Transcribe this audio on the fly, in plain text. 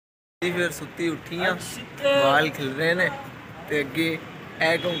फिर सुती उठियां बाल खिल रहे ने ते अगे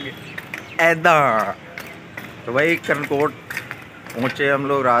ऐग होंगे ऐदा। तो भाई कनकोट पहुँचे हम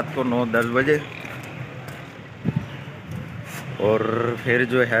लोग रात को 9-10 बजे और फिर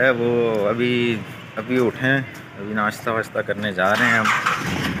जो है वो अभी उठें, अभी नाश्ता वाश्ता करने जा रहे हैं हम।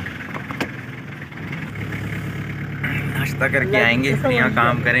 नाश्ता करके आएंगे फिर यहाँ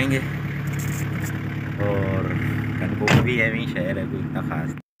काम करेंगे। और कनकोट भी है, वही शहर है, कोई इतना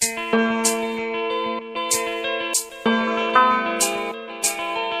खास।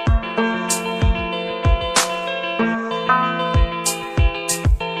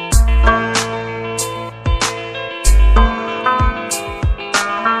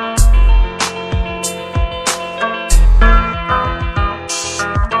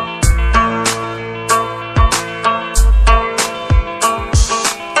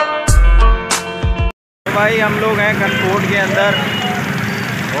 भाई हम लोग हैं कनकोट के अंदर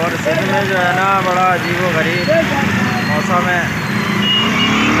और सिंध में जो है ना बड़ा अजीबोगरीब मौसम है।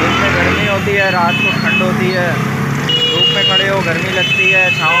 दिन में गर्मी होती है, रात को ठंड होती है। धूप में खड़े हो गर्मी लगती है,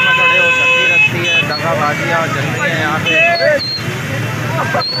 छाँव में खड़े हो सर्दी लगती है। दगाबाजियाँ चल रही हैं यहाँ पे,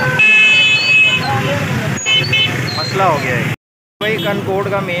 मसला हो गया है भाई। कनकोट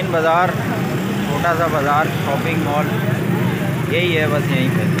का मेन बाज़ार, छोटा सा बाज़ार, शॉपिंग मॉल यही है बस यहीं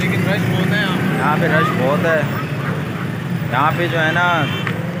पे। लेकिन रश बहुत है यहाँ पे, रश बहुत है यहाँ पे। जो है ना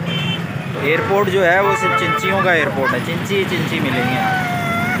एयरपोर्ट जो है वो सिर्फ चिंचियों का एयरपोर्ट है, चिंची मिलेंगे यहाँ।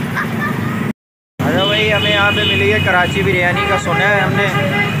 अच्छा भाई हमें यहाँ पे मिली है कराची बिरयानी का, सुना है हमने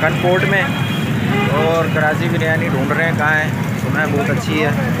कनकोट में, और कराची बिरयानी ढूंढ रहे हैं कहाँ है। सुना है बहुत अच्छी है।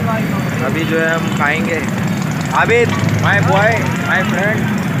 अभी जो है हम खाएँगे। Abid my boy my friend,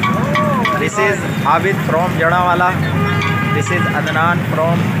 this is Abid from Jaranwala, this is Adnan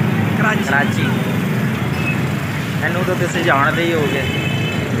from Karachi. मैनू तो तुझे जानते ही हो गए।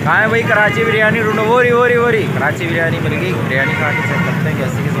 कहाँ है भाई कराची बिरयानी ढूंढो। वो रही कराची बिरयानी मिल गई। बिरयानी खा के चेक करते हैं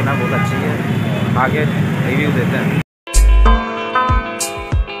कैसी की। सुना बहुत अच्छी है, आगे रिव्यू देते हैं।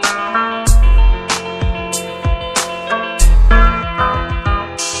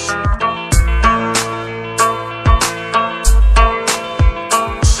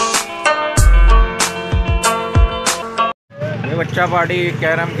 बच्चा पार्टी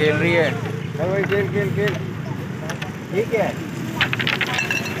कैरम खेल रही है। भाई खेल। ये क्या है?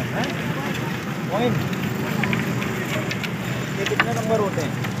 कॉइन। ये कितने नंबर होते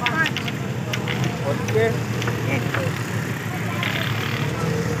हैं?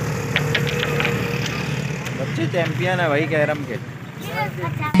 बच्चे चैंपियन है भाई कैरम के।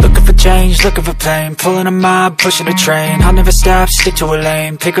 Looking for change, looking for pain, pulling a mob, pushing a train. I'll never stop, stick to a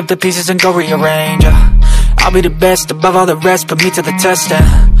lane, pick up the pieces and go rearrange. I'll be the best above all the rest, put me to the test and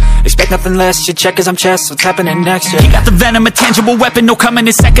expect nothing less. Your check is I'm chess, what's happening next? Yeah. He got the venom, a tangible weapon, no coming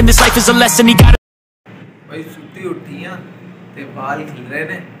in second. This life is a lesson, he got it. भाई सुती उठियां ते बाल खिल रहे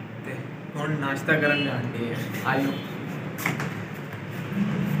ने ते हुण नाश्ता करन जांदे हैं। आयो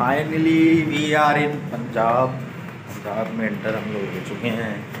finally we are in Punjab में एंटर हम लोग हो चुके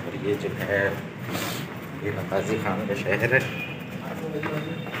हैं। और ये जो है ये गाजी खान का शहर है।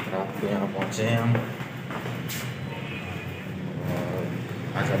 रात को यहाँ पहुँचे हैं हम और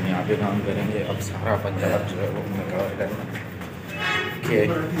आज हम यहाँ पे काम करेंगे। अब सारा पंजाब जो है वो हमें कवर करना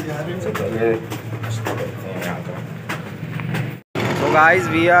सबसे पहले यहाँ का। तो गाइस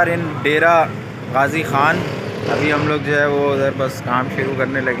वी आर इन डेरा गाजी खान। अभी हम लोग जो है वो उधर बस काम शुरू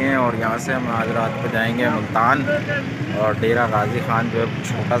करने लगे हैं और यहाँ से हम आज रात को जाएंगे मुल्तान। और डेरा गाजी खान जो है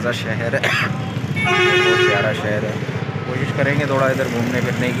छोटा सा शहर है, बहुत प्यारा शहर है। कोशिश करेंगे थोड़ा इधर घूमने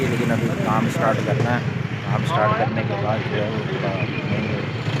फिरने की, लेकिन अभी काम स्टार्ट करना है। काम स्टार्ट करने के बाद जो है वो पूरा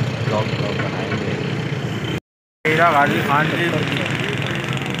ब्लॉग बनाएंगे। डेरा गाजी खान की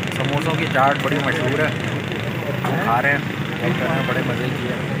समोसों की चाट बड़ी मशहूर है, खा रहे हैं, बड़े मज़े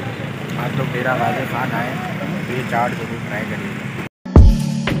किए। आज लोग डेरा गाजी खान आए तो ये चाट जरूर ट्राई करिए।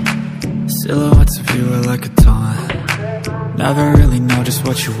 Silhouettes of you are like a taunt. Never really know just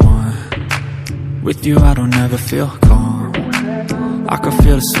what you want. With you I don't ever feel calm. I can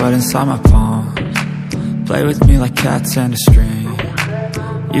feel the sweat inside my palms. Play with me like cats and a string.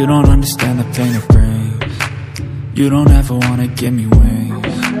 You don't understand the pain it brings. You don't ever wanna give me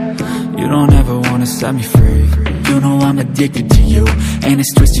wings. You don't ever wanna set me free. You know I'm addicted to you, and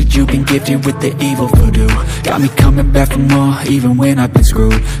it's twisted you've been gifted with the evil voodoo. Got me coming back for more, even when I've been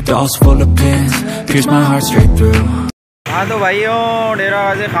screwed. Dolls full of pins, pierce my heart straight through. हाँ तो भाइयों डेरा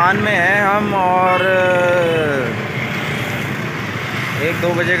गाजी खान में हैं हम और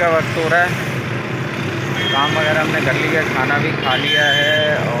 1-2 बजे का वक्त हो रहा है। काम वगैरह हमने कर लिया, खाना भी खा लिया है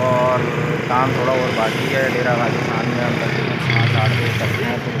और काम थोड़ा और बाकी है। डेरा गाजी खान में हम तकरीबन 7-8 बजे तक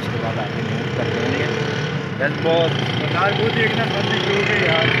हैं, तो उसके बाद बस बहुत यार वो देखना सामने चौक है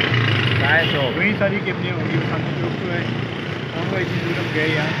यार, चाहे तो वही सारी कितनी होगी, सामने चौक तो है, हम इतनी दूर हम गए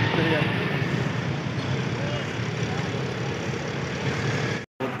यार, चले जाते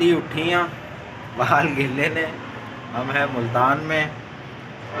होती उठियाँ बाल गिले ने। हम हैं मुल्तान में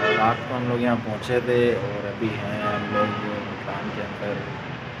और रात को हम लोग यहाँ पहुँचे थे और अभी हैं हम लोग मुल्तान के अंदर,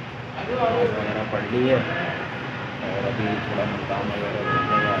 नमाज़ वगैरह पढ़ ली है और अभी थोड़ा मुल्तान वगैरह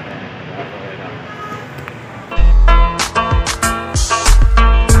घूमने जा रहे हैं बाजार वगैरह।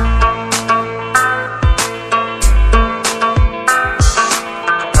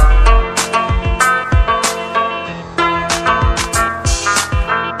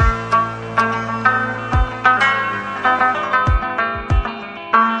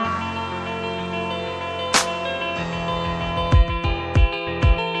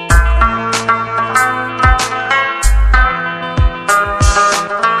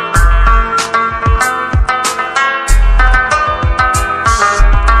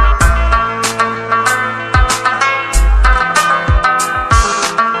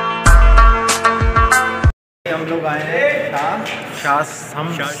 हम लोग आए हैं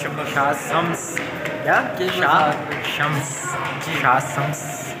शाशम्स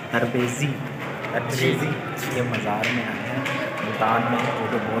दरबेज़ी के मज़ार में आए हैं मुल्तान में, जो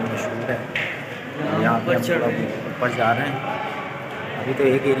कि बहुत मशहूर है। यहाँ पे हम थोड़ा ऊपर जा रहे हैं। अभी तो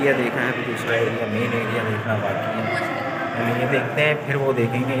एक एरिया देखा है, अभी दूसरा एरिया मेन एरिया देखना बाकी है। हम ये देखते हैं फिर वो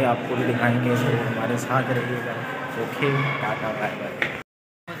देखेंगे, आपको भी दिखाएंगे, तो हमारे साथ रहिएगा। Okay, tata bye bye.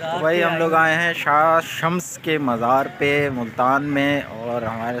 तो भाई हम लोग आए हैं शाशम्स के मज़ार पे मुल्तान में और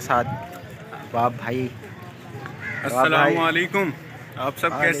हमारे साथ बाप भाई। अस्सलाम वालेकुम, आप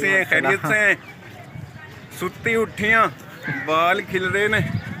सब कैसे हैं? खैरियत से हैं? सुत्ती उठियाँ बाल खिल रहे ने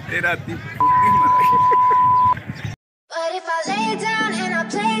तेरा